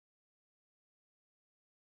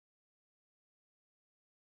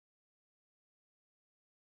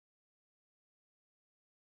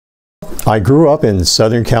I grew up in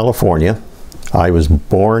Southern California. I was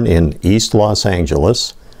born in East Los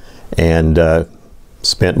Angeles and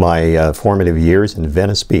spent my formative years in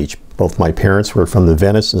Venice Beach. Both my parents were from the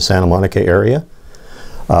Venice and Santa Monica area.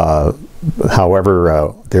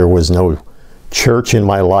 However, there was no church in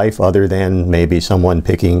my life other than maybe someone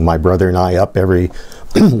picking my brother and I up every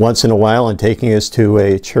once in a while and taking us to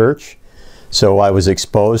a church. So I was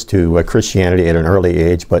exposed to Christianity at an early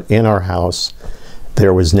age, but in our house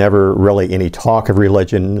there was never really any talk of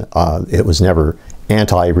religion. It was never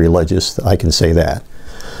anti-religious, I can say that.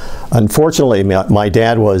 Unfortunately, my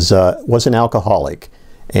dad was an alcoholic,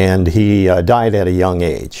 and he died at a young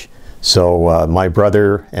age. So my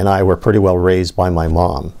brother and I were pretty well raised by my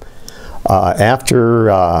mom. After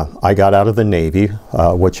I got out of the Navy,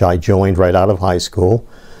 which I joined right out of high school,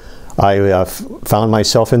 I found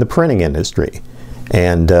myself in the printing industry,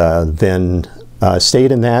 and then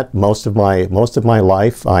stayed in that most of my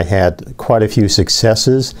life. I had quite a few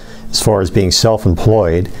successes as far as being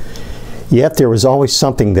self-employed, yet there was always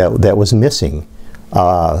something that was missing.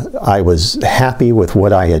 I was happy with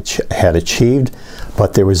what I had achieved,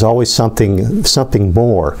 but there was always something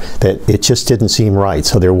more that it just didn't seem right.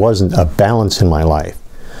 So there wasn't a balance in my life.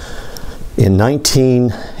 In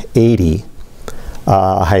 1980,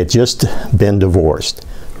 I had just been divorced,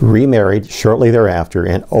 remarried shortly thereafter,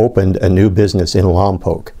 and opened a new business in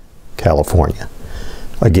Lompoc, California.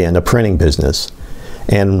 Again, a printing business.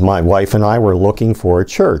 And my wife and I were looking for a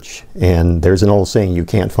church. And there's an old saying, you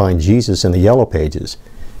can't find Jesus in the Yellow Pages.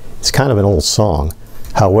 It's kind of an old song.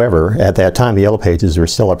 However, at that time, the Yellow Pages were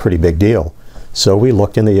still a pretty big deal. So we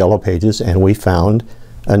looked in the Yellow Pages and we found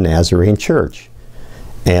a Nazarene church.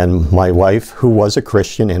 And my wife, who was a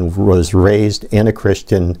Christian and was raised in a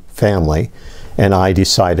Christian family, and I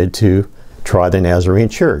decided to try the Nazarene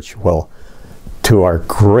church. Well, to our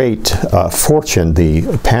great fortune,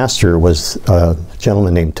 the pastor was a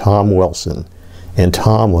gentleman named Tom Wilson. And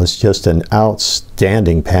Tom was just an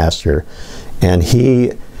outstanding pastor. And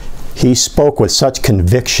he spoke with such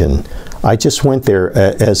conviction. I just went there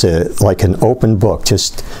as like an open book,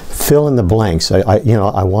 just fill in the blanks. I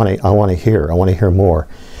want to hear more.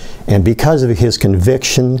 And because of his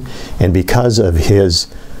conviction and because of his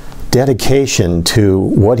dedication to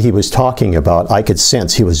what he was talking about, I could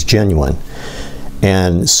sense he was genuine.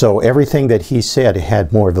 And so everything that he said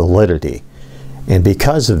had more validity. And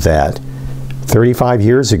because of that, 35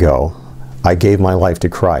 years ago, I gave my life to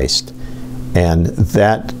Christ. And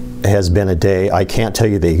that has been a day, I can't tell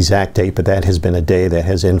you the exact date, but that has been a day that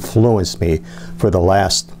has influenced me for the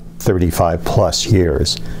last 35 plus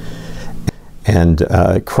years. And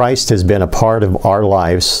Christ has been a part of our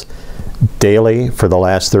lives daily for the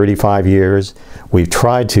last 35 years. We've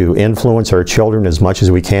tried to influence our children as much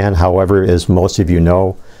as we can. However, as most of you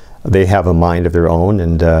know, they have a mind of their own,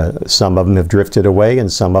 and some of them have drifted away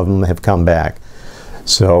and some of them have come back.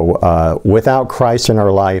 So without Christ in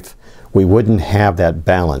our life, we wouldn't have that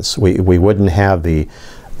balance. We wouldn't have the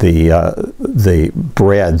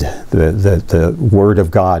bread the Word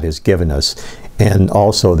of God has given us, and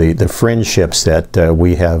also the friendships that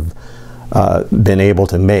we have been able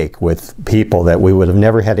to make with people that we would have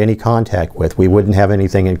never had any contact with. We wouldn't have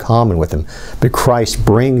anything in common with them. But Christ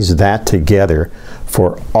brings that together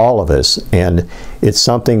for all of us, and it's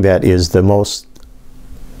something that is the most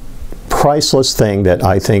priceless thing that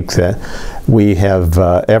I think that we have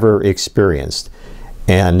ever experienced.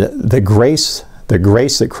 And the grace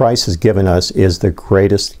that Christ has given us is the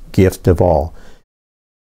greatest gift of all.